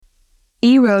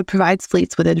eRoad provides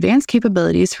fleets with advanced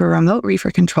capabilities for remote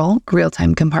reefer control,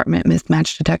 real-time compartment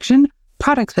mismatch detection,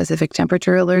 product-specific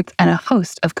temperature alerts, and a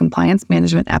host of compliance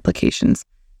management applications.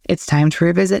 It's time to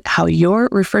revisit how your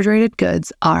refrigerated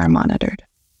goods are monitored.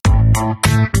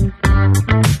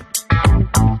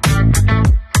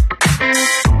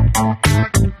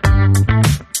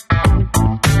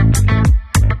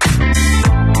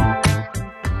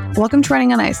 Welcome to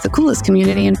Running on Ice, the coolest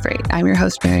community in freight. I'm your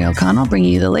host, Mary O'Connell,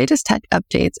 bringing you the latest tech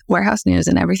updates, warehouse news,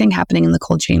 and everything happening in the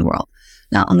cold chain world.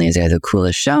 Not only is there the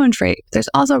coolest show in freight, there's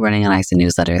also Running on Ice, a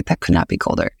newsletter that could not be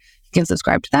colder. You can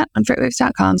subscribe to that on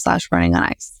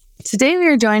freightwaves.com/runningoниce. Today, we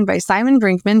are joined by Simon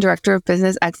Brinkman, Director of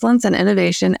Business Excellence and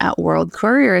Innovation at World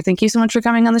Courier. Thank you so much for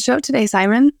coming on the show today,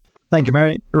 Simon. Thank you,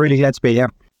 Mary. Really glad to be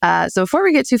here. So before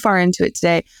we get too far into it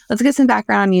today, let's get some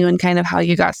background on you and kind of how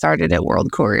you got started at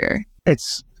World Courier.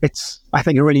 It's I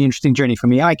think, a really interesting journey for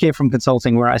me. I came from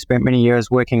consulting where I spent many years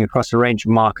working across a range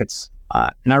of markets.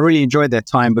 And I really enjoyed that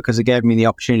time because it gave me the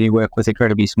opportunity to work with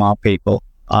incredibly smart people,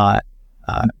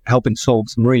 helping solve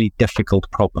some really difficult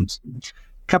problems. A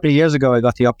couple of years ago, I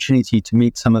got the opportunity to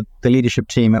meet some of the leadership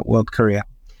team at World Courier.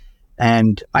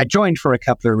 And I joined for a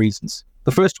couple of reasons.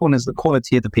 The first one is the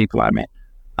quality of the people I met.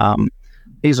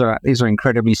 These are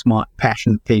incredibly smart,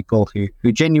 passionate people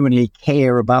who genuinely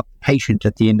care about the patient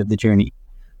at the end of the journey.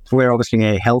 So we're obviously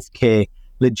a healthcare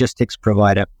logistics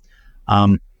provider.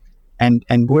 And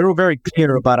we're all very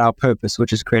clear about our purpose,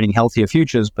 which is creating healthier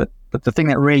futures. But the thing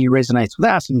that really resonates with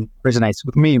us and resonates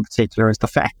with me in particular is the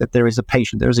fact that there is a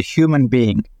patient, there is a human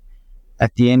being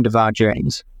at the end of our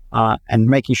journeys. And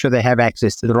making sure they have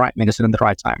access to the right medicine at the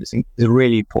right time is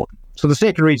really important. So the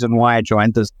second reason why I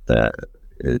joined is that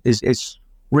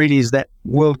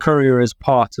World Courier is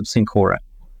part of Syncora.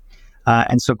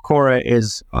 And Syncora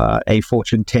is a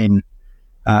Fortune 10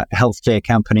 healthcare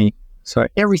company. So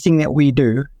everything that we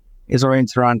do is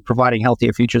oriented around providing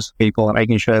healthier futures for people and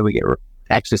making sure we get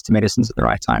access to medicines at the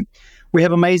right time. We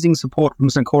have amazing support from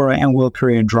Syncora and World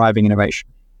Courier in driving innovation.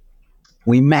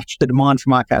 We match the demand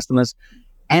from our customers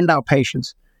and our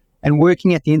patients, and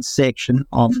working at the intersection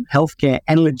of healthcare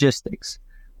and logistics,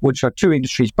 which are two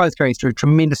industries both going through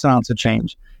tremendous amounts of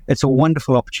change. It's a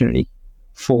wonderful opportunity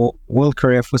for World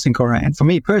Courier, for Syncora, and for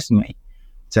me personally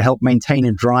to help maintain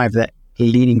and drive that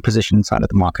leading position inside of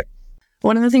the market.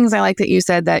 One of the things I like that you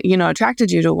said that, attracted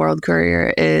you to World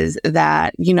Courier is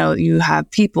that, you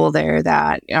have people there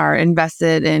that are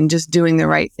invested in just doing the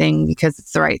right thing because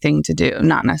it's the right thing to do,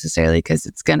 not necessarily because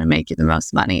it's going to make you the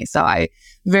most money. So I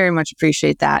very much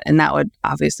appreciate that. And that would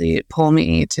obviously pull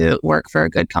me to work for a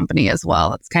good company as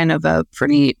well. It's kind of a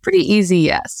pretty easy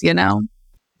yes,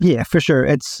 Yeah, for sure.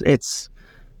 It's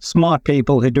smart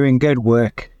people who are doing good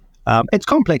work. It's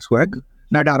complex work,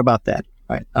 no doubt about that.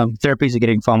 Right. Therapies are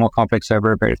getting far more complex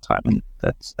over a period of time, and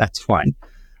that's fine.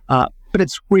 But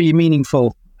it's really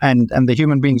meaningful, and the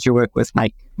human beings you work with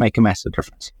make a massive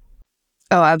difference.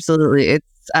 Oh, absolutely.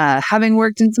 It's having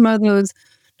worked in some of those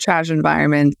trash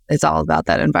environments, it's all about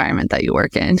that environment that you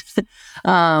work in.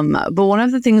 But one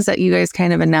of the things that you guys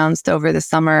kind of announced over the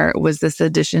summer was this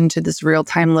addition to this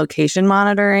real-time location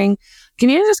monitoring. Can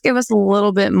you just give us a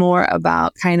little bit more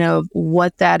about kind of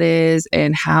what that is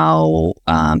and how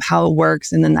it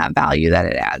works, and then that value that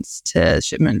it adds to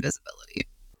shipment visibility?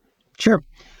 Sure.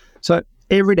 So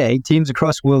every day, teams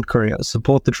across World Courier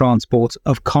support the transport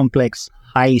of complex,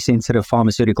 highly sensitive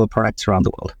pharmaceutical products around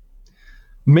the world.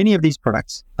 Many of these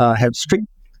products have strict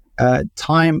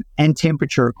time and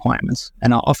temperature requirements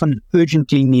and are often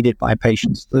urgently needed by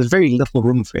patients. There's very little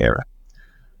room for error.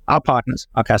 Our partners,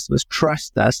 our customers,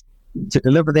 trust us to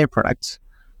deliver their products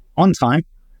on time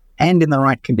and in the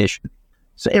right condition.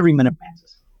 So every minute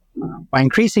matters. By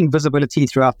increasing visibility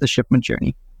throughout the shipment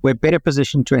journey, we're better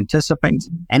positioned to anticipate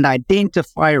and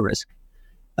identify risk,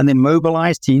 and then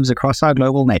mobilize teams across our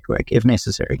global network, if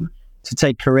necessary, to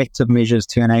take corrective measures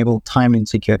to enable timely and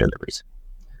secure deliveries.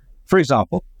 For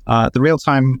example, the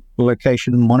real-time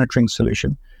location monitoring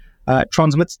solution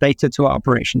transmits data to our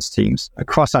operations teams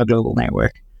across our global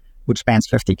network, which spans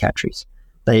 50 countries.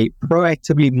 They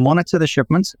proactively monitor the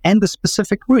shipments and the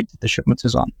specific route that the shipment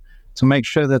is on to make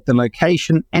sure that the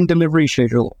location and delivery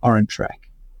schedule are on track.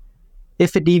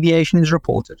 If a deviation is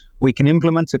reported, we can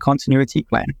implement a continuity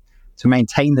plan to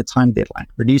maintain the time deadline,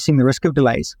 reducing the risk of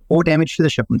delays or damage to the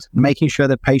shipment, and making sure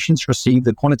that patients receive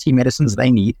the quality medicines they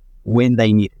need when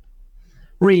they need it.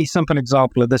 Really simple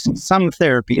example of this in some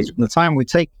therapies, from the time we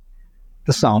take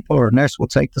the sample, or a nurse will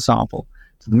take the sample,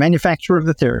 to the manufacturer of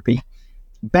the therapy,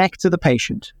 back to the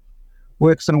patient,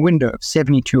 works in a window of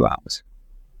 72 hours,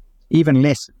 even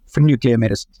less for nuclear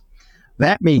medicines.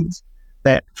 That means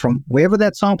that from wherever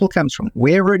that sample comes from,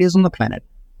 wherever it is on the planet,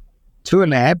 to a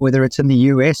lab, whether it's in the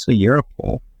US or Europe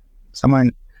or somewhere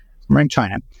in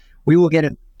China. We will get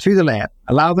it to the lab,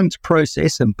 allow them to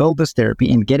process and build this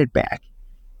therapy and get it back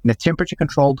in a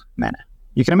temperature-controlled manner.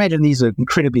 You can imagine these are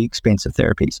incredibly expensive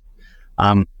therapies.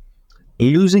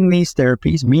 Using these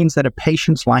therapies means that a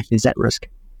patient's life is at risk,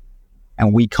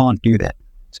 and we can't do that.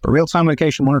 So real-time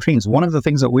location monitoring is one of the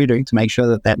things that we're doing to make sure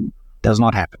that that does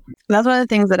not happen. That's one of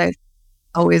the things that I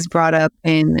always brought up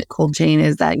in cold chain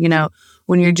is that,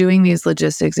 when you're doing these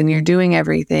logistics and you're doing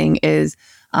everything is,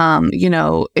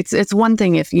 it's one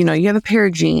thing if, you have a pair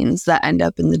of jeans that end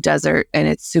up in the desert and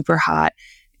it's super hot,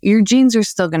 your jeans are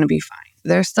still going to be fine.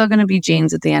 They're still going to be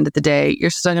jeans at the end of the day. You're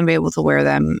still going to be able to wear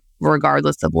them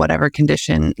regardless of whatever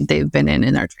condition they've been in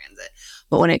their transit.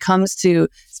 But when it comes to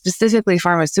specifically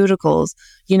pharmaceuticals,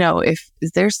 if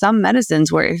there's some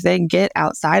medicines where if they get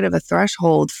outside of a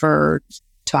threshold for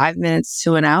 5 minutes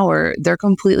to an hour, they're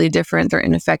completely different. They're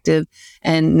ineffective.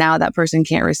 And now that person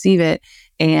can't receive it.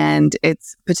 And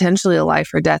it's potentially a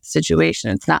life or death situation.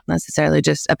 It's not necessarily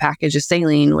just a package of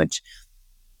saline, which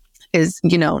is,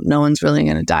 no one's really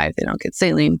going to die if they don't get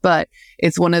saline. But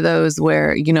it's one of those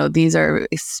where, these are,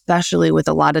 especially with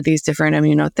a lot of these different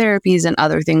immunotherapies and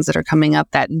other things that are coming up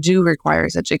that do require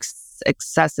such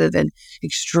excessive and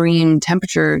extreme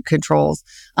temperature controls.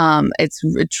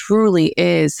 It truly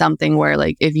is something where,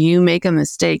 like, if you make a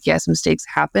mistake, yes, mistakes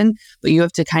happen, but you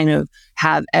have to kind of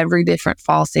have every different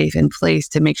fall safe in place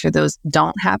to make sure those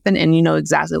don't happen. And you know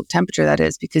exactly what temperature that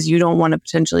is, because you don't want to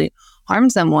potentially harm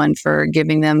someone for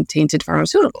giving them tainted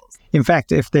pharmaceuticals. In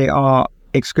fact, if there are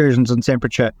excursions in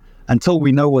temperature, until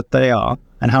we know what they are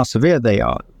and how severe they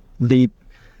are, the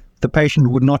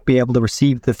patient would not be able to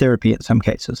receive the therapy in some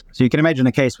cases. So you can imagine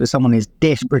a case where someone is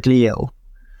desperately ill.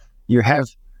 You have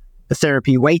a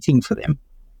therapy waiting for them,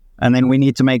 and then we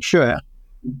need to make sure,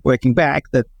 working back,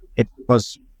 that it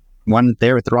was, 1,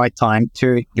 there at the right time,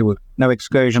 2, there were no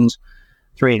excursions,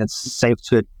 3, it's safe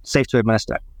to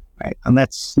administer. Right? And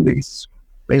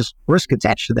there's risk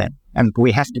attached to that, and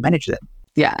we have to manage that.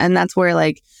 Yeah, and that's where,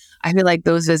 I feel like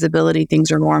those visibility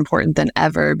things are more important than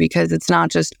ever, because it's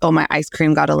not just, oh, my ice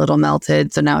cream got a little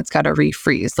melted, so now it's got to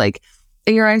refreeze.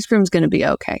 Your ice cream's going to be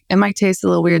okay. It might taste a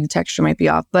little weird, the texture might be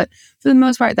off, but for the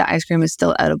most part, the ice cream is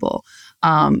still edible.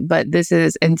 But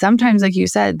and sometimes, like you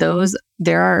said,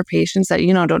 there are patients that,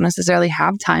 don't necessarily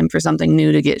have time for something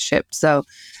new to get shipped. So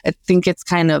I think it's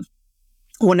kind of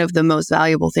one of the most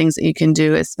valuable things that you can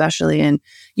do, especially in,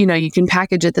 you can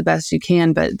package it the best you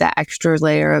can, but that extra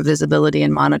layer of visibility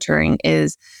and monitoring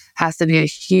has to be a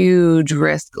huge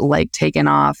risk, taken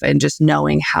off, and just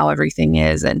knowing how everything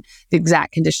is and the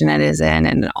exact condition it is in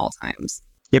and at all times.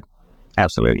 Yep,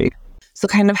 absolutely. So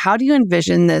kind of how do you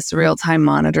envision this real-time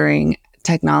monitoring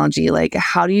technology?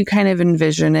 How do you kind of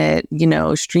envision it,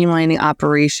 streamlining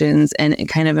operations and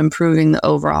kind of improving the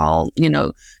overall,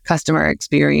 customer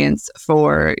experience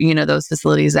for, those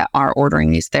facilities that are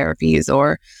ordering these therapies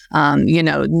or,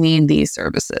 need these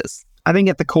services? I think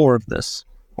at the core of this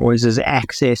always is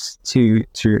access to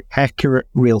accurate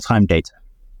real-time data,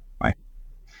 right?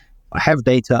 I have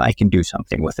data, I can do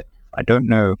something with it. I don't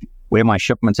know where my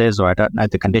shipment is, or I don't know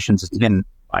the conditions it's in,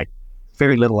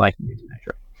 very little I can do to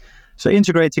measure. So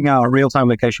integrating our real-time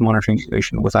location monitoring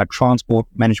solution with our transport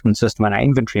management system and our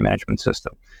inventory management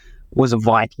system was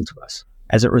vital to us,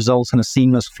 as it results in a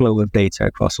seamless flow of data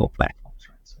across all platforms.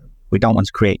 Right? So we don't want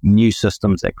to create new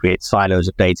systems that create silos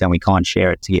of data, and we can't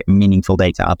share it to get meaningful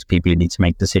data out to people who need to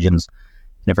make decisions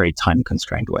in a very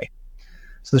time-constrained way.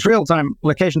 So this real-time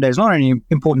location data is not only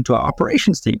important to our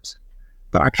operations teams,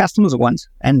 but our customers want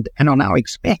and are now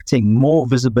expecting more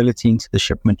visibility into the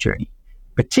shipment journey,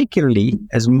 particularly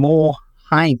as more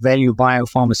high-value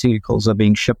biopharmaceuticals are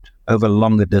being shipped over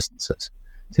longer distances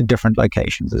to different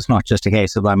locations. It's not just a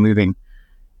case of I'm moving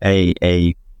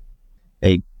a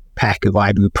pack of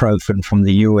ibuprofen from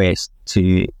the US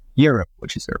to Europe,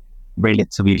 which is a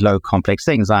relatively low complex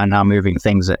thing. I'm now moving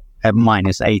things at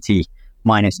 -80,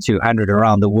 -200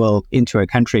 around the world into a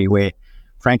country where,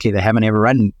 frankly, they haven't ever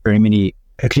run very many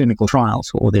clinical trials,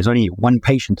 or there's only one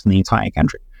patient in the entire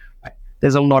country.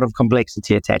 There's a lot of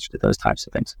complexity attached to those types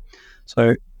of things.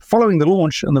 So following the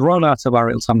launch and the rollout of our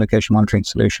real-time location monitoring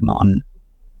solution on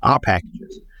our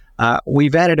packages,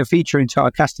 we've added a feature into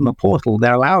our customer portal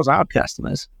that allows our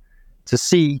customers to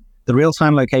see the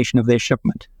real-time location of their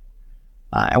shipment.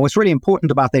 And what's really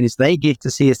important about that is they get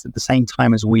to see us at the same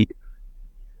time as we do.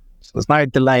 So there's no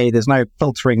delay, there's no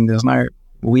filtering,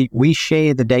 we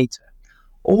share the data.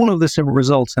 All of this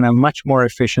results in a much more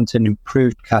efficient and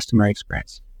improved customer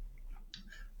experience.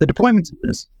 The deployment of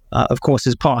this, of course,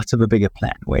 is part of a bigger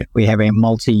plan where we have a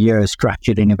multi-year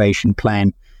structured innovation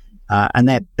plan And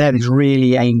that is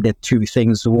really aimed at two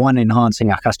things. One, enhancing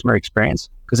our customer experience,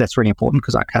 because that's really important,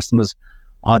 because our customers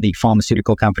are the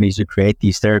pharmaceutical companies who create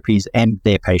these therapies and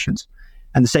their patients.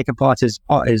 And the second part is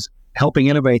helping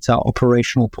elevate our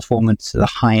operational performance to the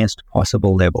highest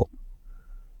possible level.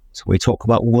 So we talk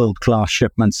about world-class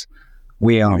shipments.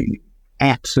 We are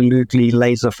absolutely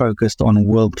laser focused on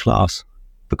world-class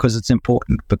because it's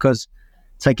important. Because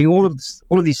taking all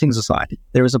of these things aside,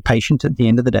 there is a patient at the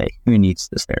end of the day who needs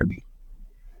this therapy.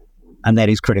 And that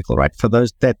is critical, right? For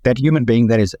those that human being,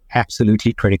 that is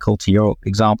absolutely critical. To your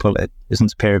example, it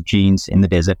isn't a pair of jeans in the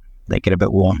desert. They get a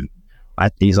bit warm,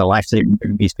 right? These are life-saving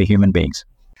therapies for human beings.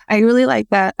 I really like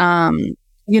that.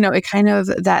 It kind of,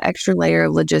 that extra layer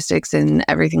of logistics and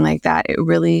everything like that, it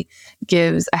really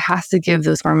has to give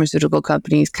those pharmaceutical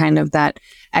companies kind of that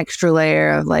extra layer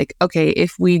of like, okay,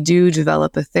 if we do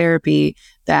develop a therapy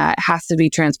that has to be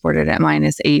transported at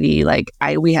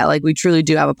 -80, we truly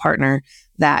do have a partner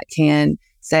that can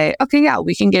say, okay, yeah,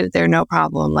 we can get it there, no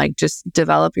problem. Like, just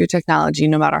develop your technology,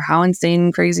 no matter how insane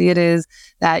and crazy it is,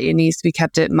 that it needs to be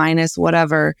kept at minus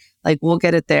whatever, like, we'll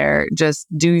get it there. Just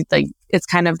do, like, it's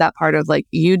kind of that part of like,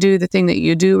 you do the thing that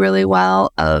you do really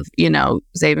well of,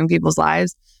 saving people's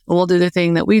lives. We'll do the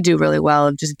thing that we do really well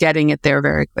of just getting it there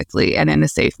very quickly and in a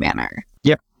safe manner.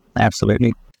 Yep,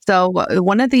 absolutely. So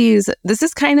one of these, this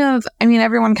is kind of,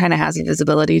 everyone kind of has a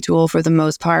visibility tool for the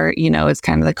most part. It's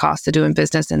kind of the cost of doing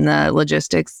business in the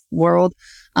logistics world.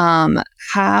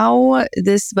 How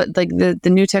this, but like the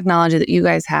new technology that you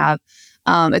guys have,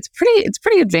 it's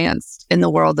pretty advanced in the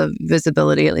world of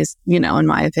visibility, at least, in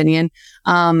my opinion.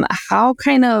 How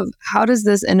does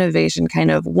this innovation kind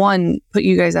of, one, put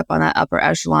you guys up on that upper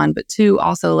echelon, but two,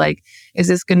 also, like, is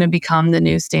this going to become the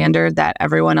new standard that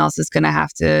everyone else is going to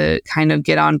have to kind of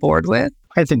get on board with?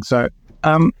 I think so.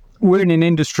 We're in an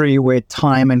industry where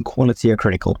time and quality are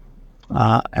critical.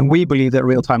 And we believe that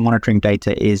real-time monitoring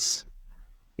data is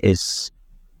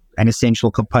an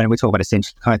essential component. We talk about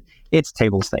essential component. It's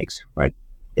table stakes, right?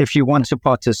 If you want to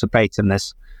participate in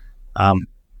this,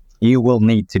 you will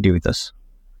need to do this.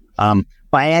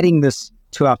 By adding this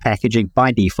to our packaging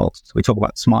by default, so we talk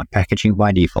about smart packaging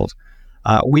by default,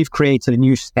 we've created a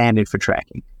new standard for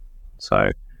tracking.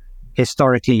 So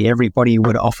historically, everybody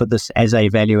would offer this as a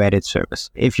value-added service.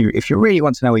 If you really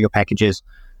want to know where your package is,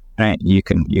 right, you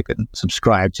can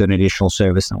subscribe to an additional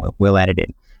service, and we'll add it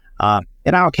in.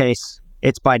 In our case,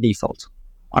 it's by default.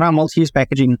 On our multi-use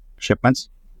packaging shipments,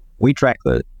 we track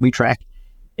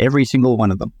every single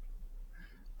one of them.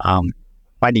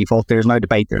 By default, there's no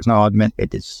debate, there's no argument.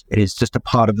 It is just a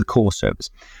part of the core service.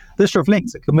 This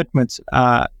reflects a commitment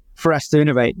for us to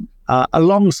innovate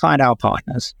alongside our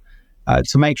partners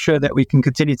to make sure that we can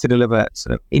continue to deliver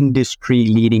sort of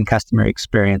industry-leading customer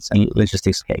experience and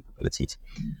logistics capabilities.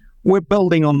 We're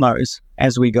building on those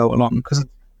as we go along, because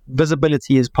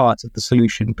visibility is part of the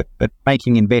solution, but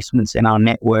making investments in our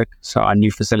network, so our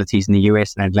new facilities in the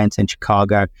US and Atlanta and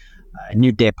Chicago,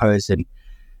 new depots in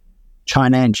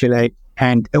China and Chile,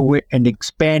 and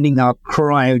expanding our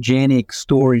cryogenic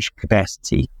storage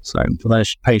capacity. So for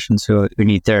those patients who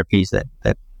need therapies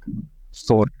that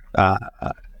store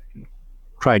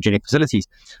cryogenic facilities,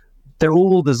 they're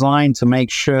all designed to make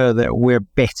sure that we're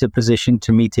better positioned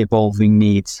to meet evolving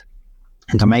needs,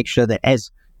 and to make sure that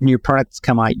as new products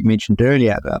come out, you mentioned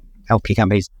earlier about healthcare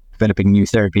companies developing new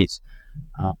therapies,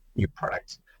 new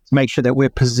products, to make sure that we're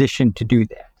positioned to do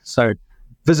that. So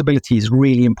visibility is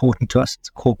really important to us. It's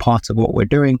a core part of what we're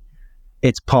doing.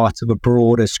 It's part of a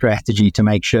broader strategy to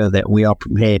make sure that we are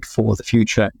prepared for the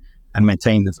future and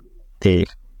maintain the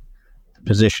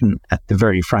position at the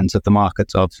very front of the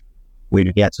markets of we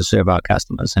get to serve our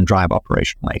customers and drive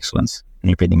operational excellence in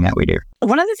everything that we do.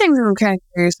 One of the things I'm kind of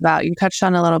curious about, you touched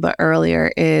on a little bit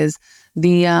earlier, is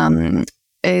the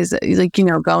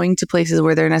going to places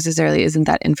where there necessarily isn't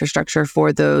that infrastructure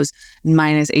for those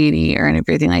 -80 or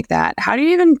anything like that. How do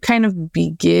you even kind of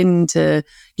begin to,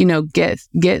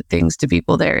 get things to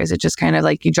people there? Is it just kind of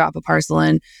like you drop a parcel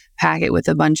in, pack it with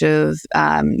a bunch of,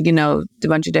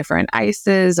 different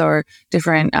ices or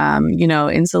different,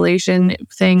 insulation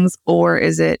things? Or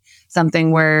is it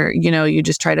something where, you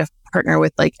just try to partner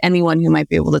with like anyone who might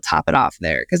be able to top it off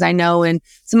there? Because I know in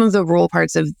some of the rural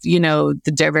parts of, the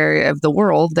area of the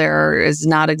world, there is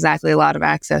not exactly a lot of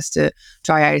access to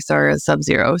dry ice or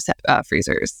sub-zero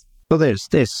freezers. Well,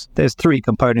 there's three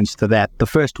components to that. The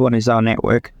first one is our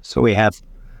network. So we have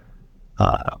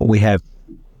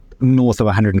north of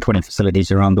 120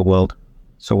 facilities around the world.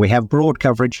 So we have broad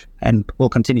coverage, and we'll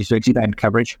continue to expand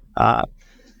coverage.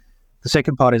 The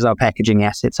second part is our packaging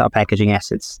assets. Our packaging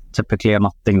assets typically are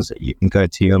not things that you can go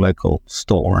to your local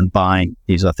store and buy.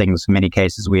 These are things, in many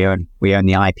cases, we own the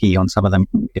IP on some of them,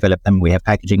 develop them. We have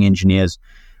packaging engineers.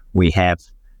 We have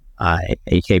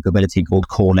a capability called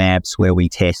Core Labs where we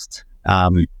test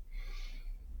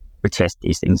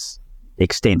these things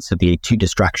extensively to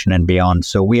destruction and beyond.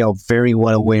 So we are very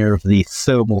well aware of the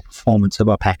thermal performance of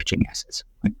our packaging assets.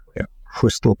 We're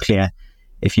crystal clear.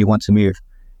 If you want to move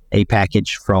a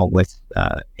package with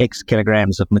X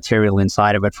kilograms of material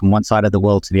inside of it from one side of the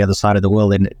world to the other side of the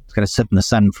world, and it's going to sit in the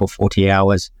sun for 40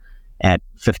 hours at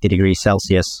 50 degrees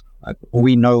Celsius,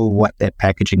 we know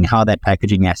how that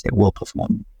packaging asset will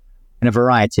perform in a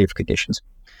variety of conditions.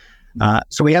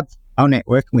 So we have our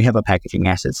network, we have our packaging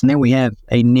assets, and then we have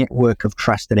a network of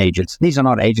trusted agents. These are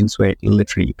not agents where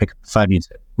literally you pick up the phone and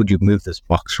say, would you move this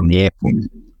box from the airport?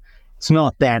 It's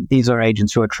not that. These are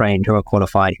agents who are trained, who are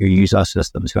qualified, who use our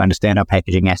systems, who understand our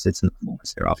packaging assets and the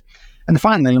performance thereof. And the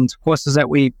final element, of course, is that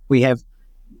we have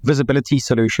visibility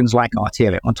solutions like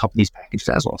RTL on top of these packages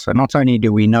as well. So not only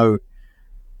do we know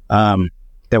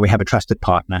that we have a trusted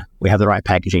partner, we have the right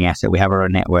packaging asset, we have our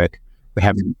own network, we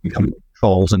have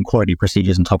controls and quality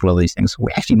procedures on top of all these things.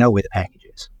 We actually know where the package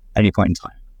is at any point in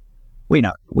time. We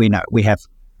know. We have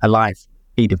a live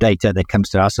feed of data that comes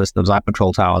to our systems, our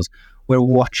control towers. We're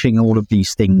watching all of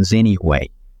these things anyway,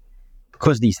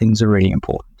 because these things are really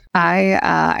important.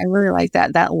 I really like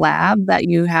that lab that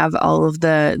you have all of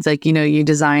the, like, you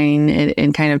design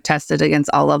and kind of test it against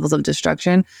all levels of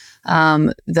destruction.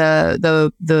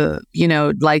 The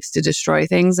likes to destroy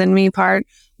things in me part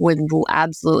would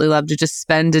absolutely love to just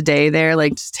spend a day there,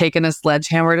 like just taking a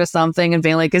sledgehammer to something and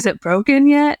being like, is it broken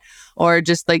yet? Or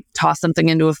just like toss something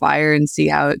into a fire and see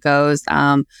how it goes.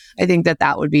 I think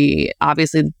that would be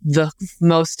obviously the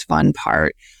most fun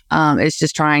part. It's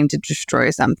just trying to destroy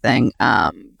something,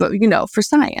 but for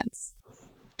science.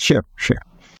 Sure.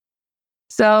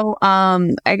 So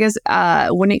I guess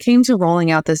when it came to rolling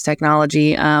out this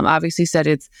technology, obviously said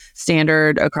it's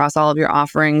standard across all of your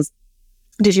offerings.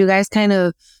 Did you guys kind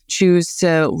of choose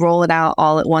to roll it out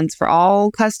all at once for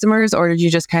all customers, or did you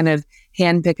just kind of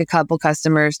handpick a couple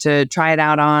customers to try it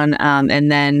out on,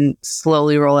 and then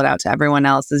slowly roll it out to everyone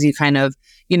else as you kind of,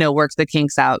 work the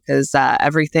kinks out? Because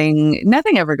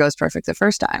nothing ever goes perfect the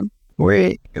first time.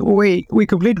 We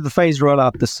completed the phased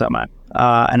rollout this summer,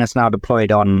 and it's now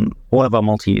deployed on all of our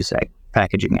multi-use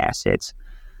packaging assets.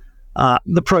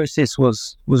 The process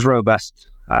was robust.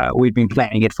 We'd been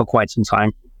planning it for quite some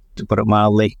time, to put it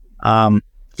mildly.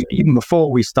 Even before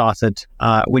we started,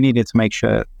 we needed to make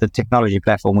sure the technology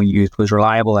platform we used was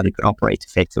reliable and it could operate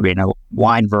effectively in a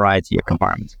wide variety of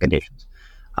environments and conditions.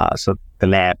 So the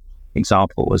lab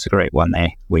example was a great one there.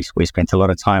 We spent a lot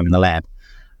of time in the lab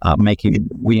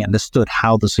we understood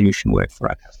how the solution worked for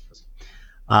our customers.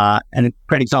 And a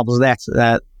great example of that,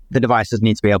 the devices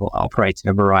need to be able to operate in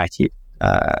a variety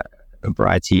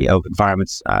of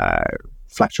environments,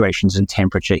 fluctuations in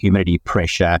temperature, humidity,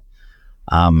 pressure.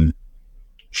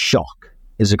 Shock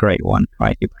is a great one,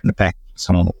 right? You put it in a pack,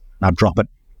 someone will now drop it.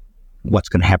 What's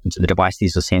going to happen to the device?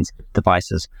 These are sensitive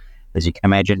devices, as you can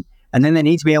imagine. And then they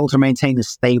need to be able to maintain a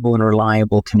stable and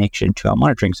reliable connection to our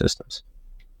monitoring systems,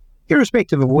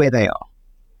 irrespective of where they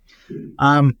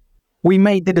are. We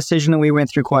made the decision and we went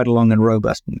through quite a long and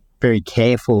robust and very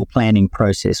careful planning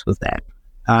process with that.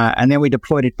 And then we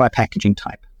deployed it by packaging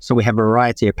type. So we have a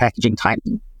variety of packaging type,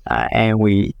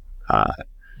 and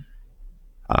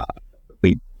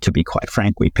to be quite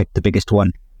frank, we picked the biggest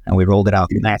one and we rolled it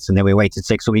out in that, and then we waited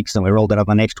 6 weeks and we rolled it out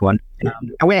on the next one. And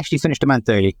we actually finished a month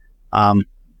early.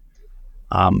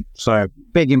 So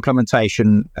big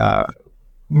implementation,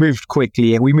 moved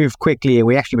quickly, and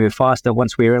we actually moved faster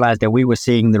once we realized that we were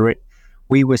seeing the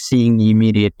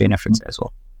immediate benefits as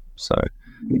well. So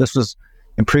this was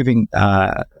improving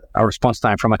our response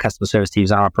time from our customer service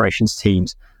teams, our operations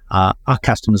teams. Our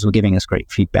customers were giving us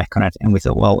great feedback on it, and we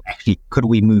thought, well, actually, could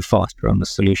we move faster on the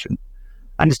solution?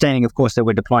 Understanding, of course, that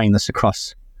we're deploying this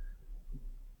across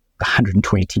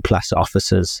 120 plus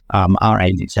offices. Our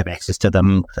agents have access to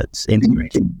them. It's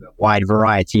integrated a wide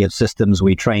variety of systems.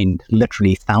 We trained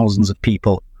literally thousands of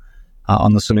people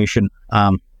on the solution.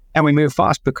 And we moved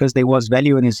fast because there was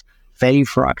value, and there's value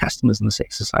for our customers in this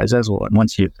exercise as well. And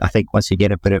once you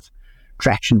get a bit of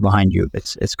traction behind you,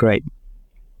 it's great.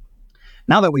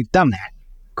 Now that we've done that,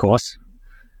 of course,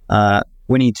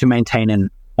 we need to maintain and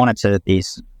monitor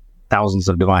these thousands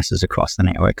of devices across the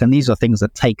network. And these are things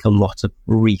that take a lot of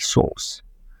resource.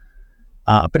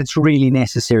 But it's really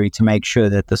necessary to make sure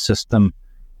that the system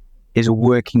is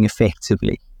working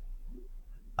effectively.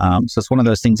 So it's one of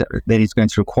those things that is going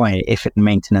to require effort and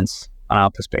maintenance on our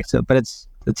perspective, but it's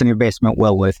an investment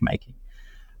well worth making.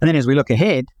 And then as we look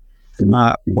ahead,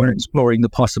 we're exploring the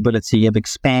possibility of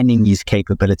expanding these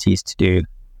capabilities to do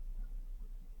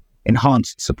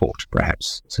enhanced support,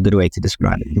 perhaps. It's a good way to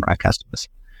describe it for our customers.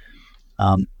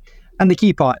 And the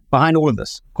key part behind all of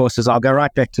this, of course, is I'll go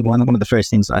right back to one of the first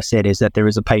things I said, is that there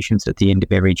is a patience at the end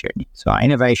of every journey. So our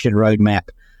innovation roadmap,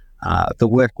 the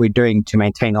work we're doing to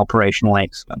maintain operational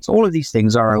excellence, all of these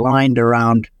things are aligned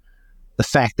around the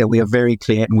fact that we are very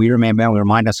clear, and we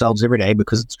remind ourselves every day,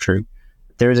 because it's true,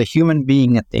 there is a human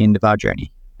being at the end of our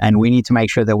journey, and we need to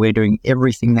make sure that we're doing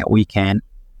everything that we can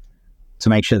to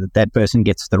make sure that that person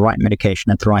gets the right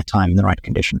medication at the right time in the right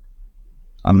condition.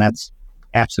 And that's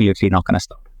absolutely not going to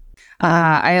stop.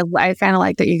 I kind of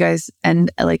like that you guys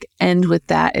end with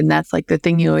that, and that's like the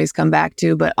thing you always come back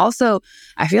to. But also,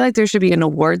 I feel like there should be an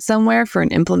award somewhere for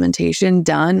an implementation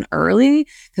done early,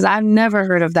 because I've never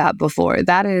heard of that before.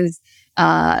 That is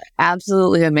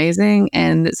absolutely amazing,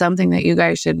 and something that you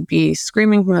guys should be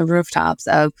screaming from the rooftops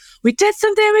of, we did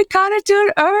something, we got to do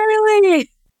it early.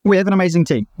 We have an amazing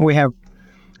team. We have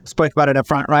spoke about it up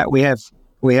front, right? We have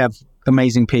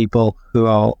amazing people who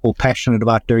are all passionate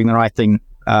about doing the right thing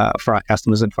for our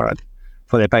customers and for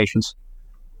their patients,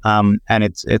 and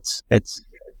it's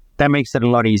that makes it a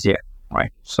lot easier,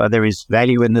 right? So there is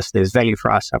value in this. There's value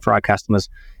for us, for our customers.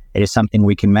 It is something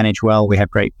we can manage well. We have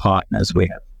great partners. We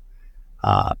have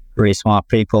really smart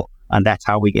people, and that's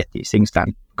how we get these things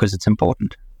done, because it's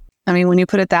important. I mean, when you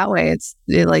put it that way, it's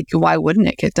like, why wouldn't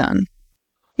it get done?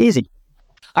 Easy.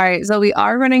 All right, so we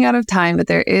are running out of time, but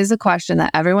there is a question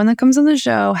that everyone that comes on the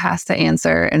show has to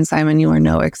answer. And Simon, you are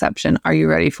no exception. Are you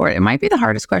ready for it? It might be the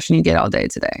hardest question you get all day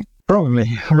today. Probably.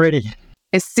 I'm ready.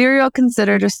 Is cereal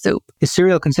considered a soup? Is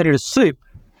cereal considered a soup?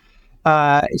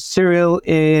 Cereal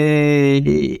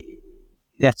is...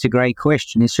 That's a great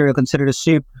question. Is cereal considered a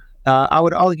soup? I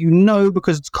would argue no,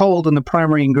 because it's cold and the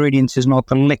primary ingredients is not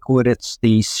the liquid, it's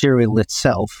the cereal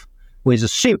itself. Whereas a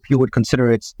soup, you would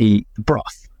consider it's the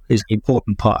broth is the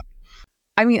important part.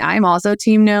 I mean, I'm also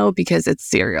team no, because it's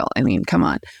cereal. I mean, come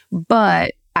on.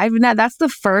 But that's the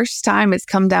first time it's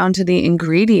come down to the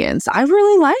ingredients. I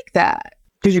really like that.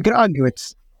 Because you could argue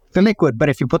it's the liquid, but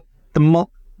if you put the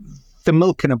milk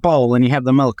in a bowl and you have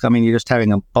the milk, I mean, you're just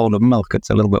having a bowl of milk. It's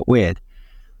a little bit weird.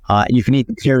 You can eat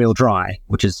the cereal dry,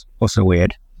 which is also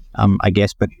weird, I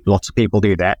guess, but lots of people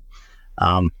do that.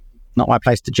 Not my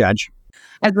place to judge.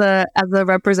 As a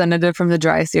representative from the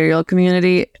dry cereal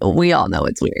community, we all know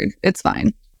it's weird. It's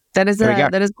fine. That is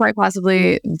quite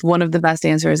possibly one of the best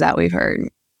answers that we've heard.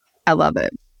 I love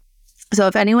it. So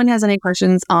if anyone has any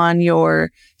questions on your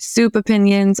soup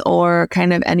opinions or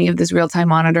kind of any of this real-time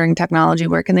monitoring technology,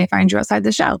 where can they find you outside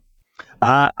the show?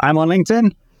 I'm on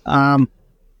LinkedIn.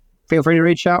 Feel free to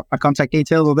reach out. My contact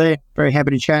details are there. Very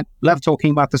happy to chat. Love talking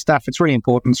about the stuff. It's really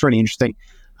important. It's really interesting.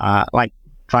 Like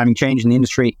driving change in the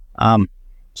industry.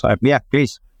 So yeah,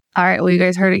 please. All right. Well, you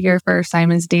guys heard it here first.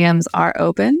 Simon's DMs are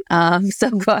open. So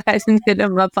go ahead and hit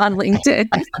him up on LinkedIn.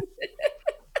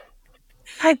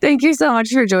 Thank you so much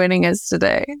for joining us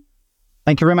today.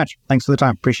 Thank you very much. Thanks for the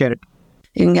time. Appreciate it.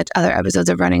 You can get other episodes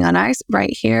of Running on Ice right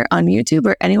here on YouTube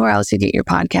or anywhere else you get your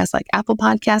podcasts, like Apple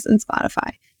Podcasts and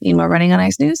Spotify. Need more Running on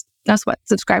Ice news? Guess what?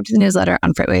 Subscribe to the newsletter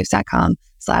on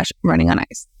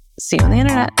freightwaves.com/runningonIce. See you on the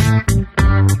internet.